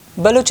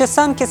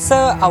بلوچستان के स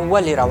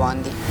अव्वल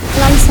روان دي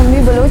नाम समी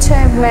बलोच है।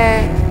 मैं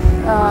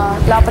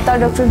लापता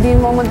डॉक्टर दीन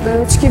मोहम्मद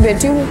बलोच की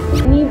बेटी हूँ।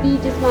 नी भी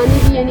जिस्मानी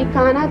भी यानी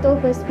खाना तो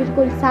बस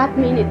बिल्कुल 7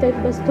 महीने तक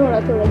बस थोड़ा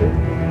थोड़ा भी।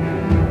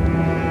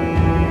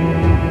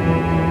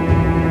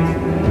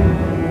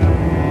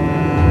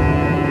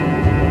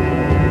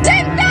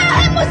 जिंदा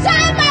है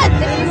मुसामत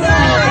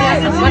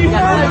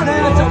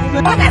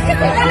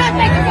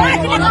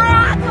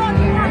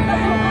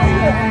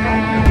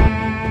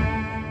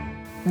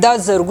دا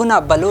زرګونه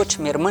بلوچ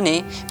میرمنې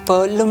په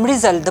لومړي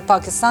ځل د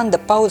پاکستان د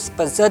پوځ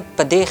په ضد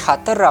په دې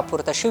خاطر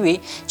راپورته شوي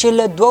چې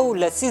له 2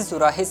 لسیزو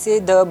راهیسې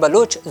د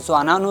بلوچ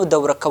ځوانانو د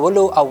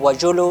ورکولو او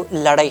وژلو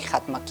لړۍ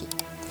ختمه کړي.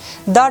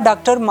 دا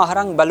ډاکټر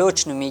مهرنګ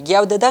بلوچ نومیږي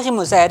او د دغې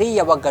مظاهرې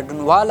یوه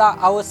ګډونواله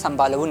او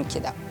سمبالونکې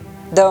ده.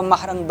 د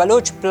مهرنګ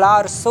بلوچ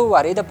پلار څو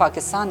وارې د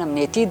پاکستان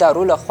امنیتي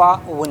ادارو لخوا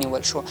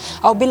ونیول شو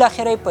او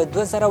بالاخره په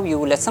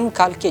 2011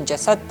 کال کې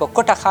جسد په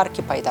کوټه ښار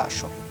کې پیدا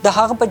شو. د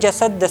هغه په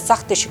جسد د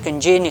سخت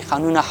شکنجې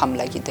نښانونه هم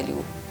لګېدلي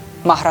وو.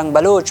 مهرنګ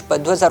بلوچ په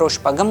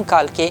 2006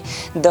 کال کې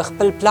د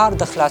خپل پلار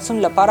د خلاصون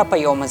لپاره په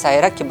یو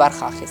مظاهره کې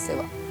برخه اخیستې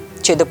وه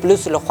چې د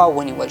پولیسو لخوا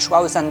ونیول شو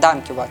او زندان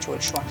کې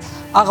واچول شو.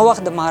 هغه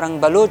وخت د مهرنګ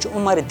بلوچ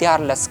عمر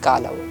 14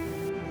 کاله و.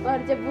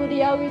 और जब वो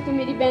रिहा हुई तो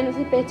मेरी बहन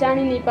उसे पहचान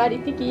ही नहीं पा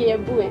रही थी कि ये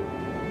अब्बू है।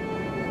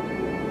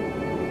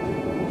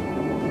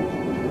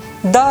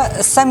 دا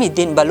سمی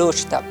دین بلوچ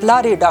ته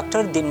پلار یې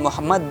ډاکټر دین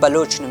محمد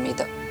بلوچ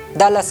نومیده.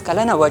 دا 10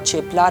 کلنه وه چې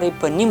پلار یې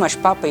په نیمه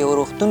شپه په یو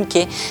روغتون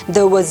کې د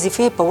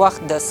وظیفې په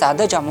وخت د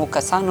ساده جامو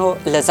کسانو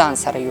له ځان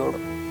سره یوړو.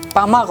 په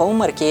هماغه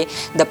عمر کې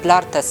د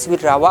پلار تصویر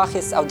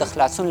راواخیست او د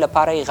خلاصون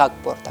لپاره یې غږ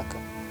پورته کړ.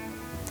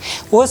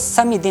 اوس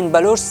سمی دین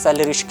بلوچ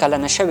 40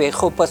 کلنه شوې،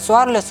 خو په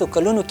 14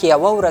 کلونو کې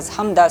یوه ورځ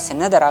هم داسې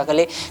نه ده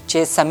راغلی چې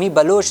سمی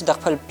بلوچ د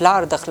خپل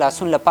پلار د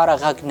خلاصون لپاره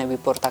غږ نه وي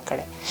پورته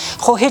کړی،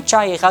 خو هیڅ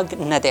چا یې غږ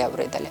نه دی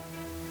اورېدلی.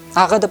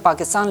 هغه د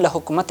پاکستان له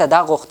حکومته دا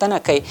غوښتنه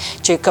کوي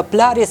چې که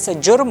پلار یې څه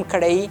جرم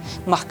کړی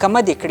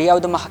محکمه دې کړي او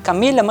د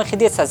محکمې له مخې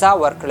دې سزا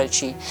ورکړل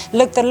شي،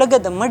 لږ تر لږه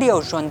د مړي او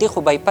ژوندي خو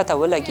به یې پته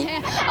ولګي.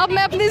 अब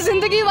मैं अपनी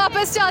ज़िंदगी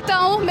वापस चाहता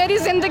हूँ, मेरी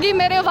ज़िंदगी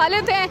मेरे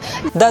वालिद हैं।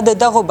 دا د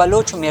دغو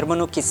بلوچو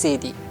میرمنو کیسې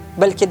دي،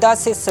 بلکې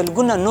داسې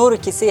سلګونه نور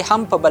کیسې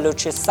هم په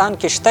بلوچستان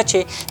کې شته چې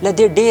له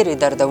دې ډېرې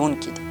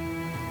دردونکې دي.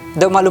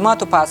 د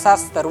معلوماتو په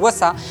اساس تر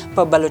اوسه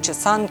په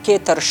بلوچستان کې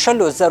تر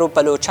 100,000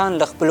 بلوچان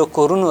له خپلو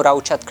کورونو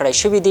راوچت کړی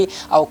شوي دي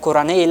او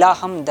کورنۍ لا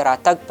هم د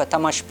راتګ په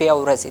تمه شپې او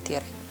ورځې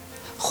تېروي.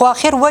 خو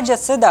آخر وجه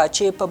څه ده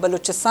چې په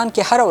بلوچستان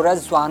کې هره ورځ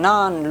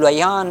ځوانان،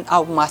 لویان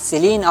او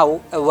محصلین او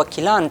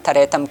وکیلان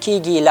تریتم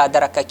کیږي،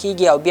 لادرکه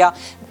کیږي او بیا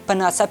په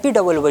ناڅاپي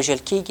ډول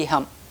وژل کیږي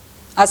هم.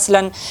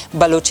 اصلا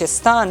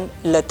بلوچستان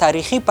له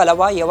تاریخي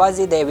پلوه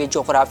یوازې د یوې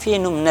جغرافیې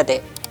نوم نه دی،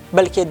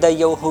 بلکې د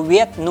یو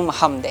هویت نوم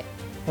هم دی.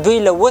 دوی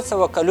له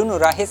 200 کلونو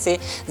راهیسې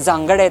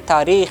ځانګړی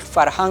تاریخ،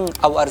 فرهنګ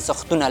او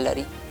ارزښتونه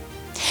لري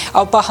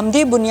او په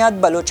همدې بنیاد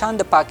بلوچان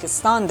د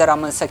پاکستان د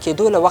رامنځته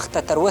کېدو له وخته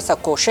تر اوسه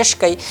کوشش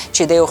کوي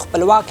چې د یو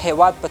خپلواک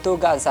هیواد په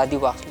توګه ازادي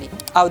واخلي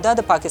او دا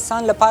د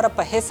پاکستان لپاره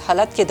په هیڅ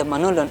حالت کې د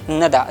منلو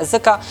نه ده،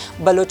 ځکه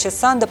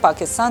بلوچستان د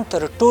پاکستان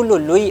تر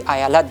ټولو لوی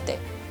ایالت دی.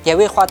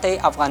 یوې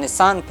خواته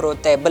افغانستان پروت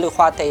دی، بلې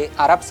خواته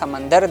عرب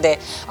سمندر دی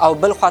او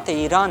بل خواته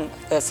ایران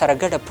سره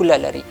ګډه پوله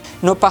لري.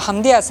 نو په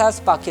همدې اساس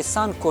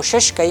پاکستان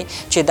کوشش کوي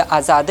چې د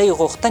ازادۍ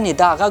غوښتنې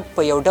دا غږ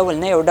په یو ډول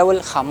نه یو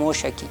ډول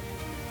خاموشه کړي.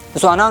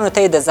 ځوانانو ته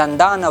یې د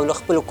زندان او له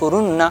خپلو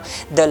کورونو نه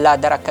د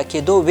لادرکه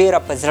کېدو ویره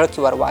په زړه کې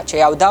ور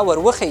واچوي او دا ور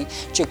وښیي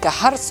چې که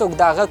هر څوک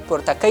دا غږ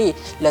پورته کوي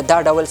له دا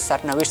ډول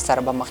سرنوشت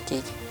سره به مخ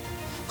کېږي.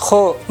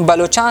 خو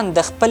بلوچان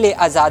د خپلې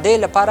ازادۍ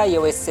لپاره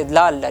یو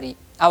استدلال لري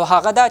او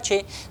هغه دا چې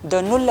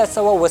د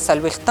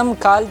 1940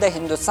 کال د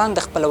هندوستان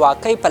د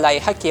خپلواکۍ په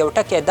لایحه کې یو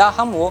ټکی دا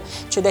هم و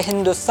چې د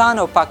هندوستان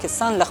او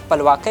پاکستان له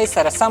خپلواکۍ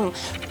سره سم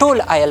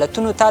ټول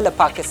ایالتونو ته له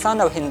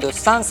پاکستان او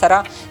هندوستان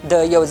سره د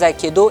یوځای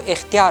کېدو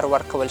اختیار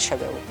ورکول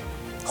شوی و.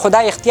 خو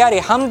دا اختیار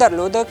یې هم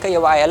درلوده که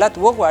یو ایالت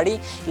وغواړي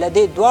له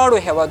دې دواړو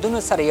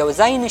هیوادونو سره یو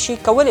ځای نشي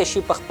کولی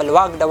شي په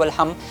خپلواک ډول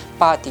هم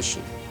پاتې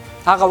شي.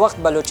 هغه وخت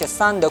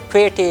بلوچستان د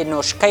کویټې،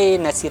 نوشکۍ،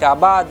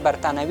 نصیرآباد،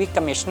 برطانوي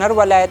کمیشنر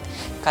ولایت،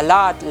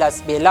 کلات،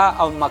 لاسبیلا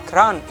او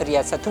مکران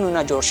ریاستونو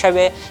نه جوړ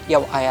شوی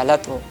یو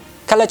ایالت و.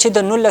 کله چې د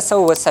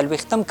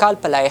 1940 کال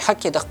په لایحه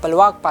کې د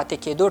خپلواک پاتې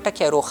کېدو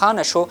ټکی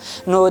روښانه شو،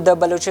 نو د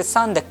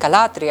بلوچستان د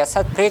کلات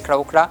ریاست پریکړه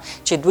وکړه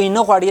چې دوی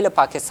نه غواړي له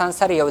پاکستان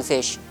سره یو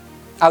ځای شي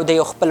او د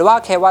یو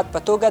خپلواک هیواد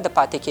په توګه د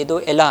پاتې کېدو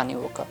اعلان یې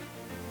وکړ.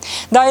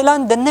 دا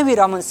اعلان د نوي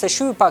رامنځته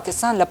شوي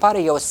پاکستان لپاره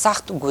یو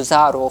سخت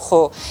ګزار و،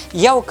 خو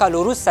یو کال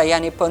وروسته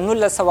یعنې په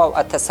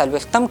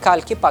 1948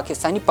 کال کې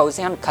پاکستاني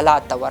پوځیان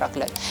کلات ته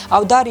ورغلل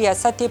او دا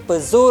ریاست یې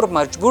په زور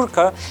مجبور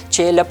کړ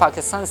چې له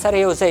پاکستان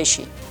سره یو ځای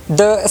شي.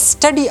 د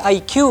سټډي آی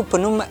کیو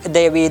په نوم د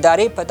یوې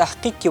ادارې په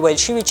تحقیق کې ویل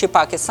شوي چې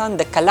پاکستان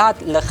د کلات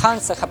له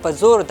خان څخه په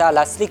زور دا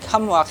لاسلیک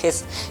هم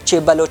واخیست چې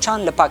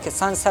بلوچان له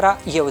پاکستان سره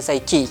یو ځای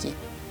کیږي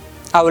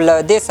او له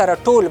دې سره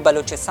ټول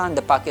بلوچستان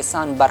د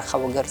پاکستان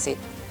برخه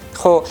وګرځېد.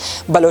 خو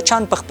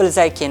بلوچان په خپل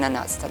ځای کې نه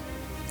ناستل،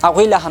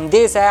 هغوی له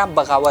همدې ځایه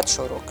بغاوت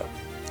شروع کړ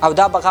او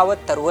دا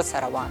بغاوت تر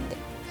اوسه روان دی.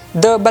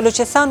 د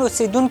بلوچستان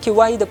اوسیدونکي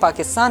وایي د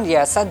پاکستان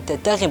ریاست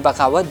د دغې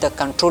بغاوت د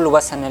کنټرول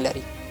وسه نه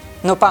لري،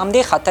 نو په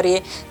همدې خاطر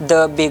یې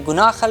د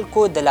بېګناه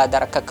خلکو د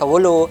لادرکه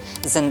کولو،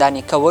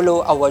 زنداني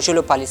کولو او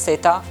وژلو پالیسۍ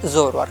ته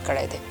زور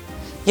ورکړی دی.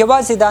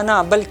 یوازې دا نه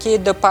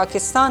بلکې د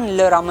پاکستان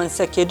له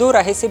رامنځته کېدو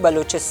راهیسې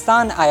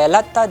بلوچستان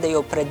ایالت ته د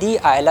یو پردي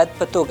ایالت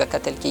په توګه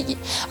کتل کیږي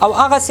او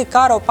هغسې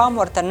کار او پام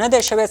ورته نه دی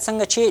شوی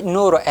څنګه چې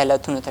نورو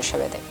ایالتونو ته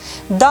شوی دی.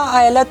 دا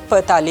ایالت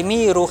په تعلیمي،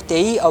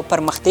 روغتیایي او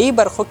پرمختیایي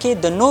برخو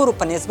کې د نورو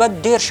په نسبت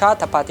ډیر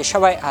شاته پاتې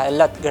شوی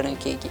ایالت ګڼل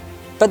کیږي.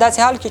 په داسې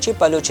حال کې چې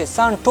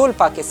بلوچستان ټول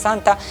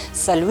پاکستان ته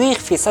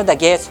 40%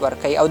 ګیس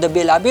ورکوي او د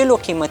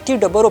بېلابېلو قیمتي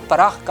ډبرو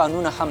پراخ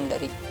کانونه هم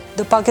لري.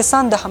 د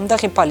پاکستان د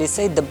همدغې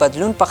پالیسۍ د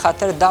بدلون په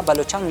خاطر دا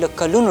بلوچان له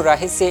کلونو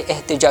راهیسې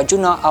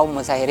احتجاجونه او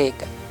مظاهرې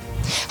کوي.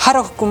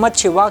 هر حکومت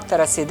چې واک ته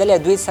رسېدلی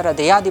دوی سره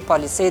د یادې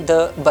پالیسۍ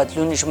د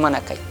بدلون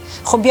ژمنه کوي،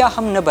 خو بیا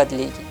هم نه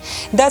بدلیږي.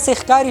 داسې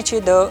ښکاري چې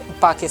د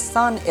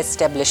پاکستان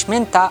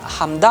اسټابلیشمنټ ته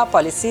همدا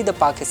پالیسي د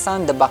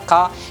پاکستان د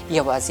بقا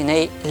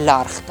یوازینۍ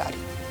لار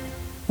ښکاري.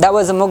 دا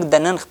و زموږ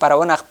د نن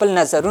خپرونه. خپل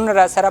نظرونه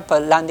را سره په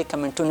لاندې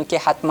کمنټونو کې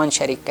حتما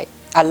شریک کړئ.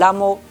 الله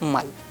مو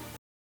مل.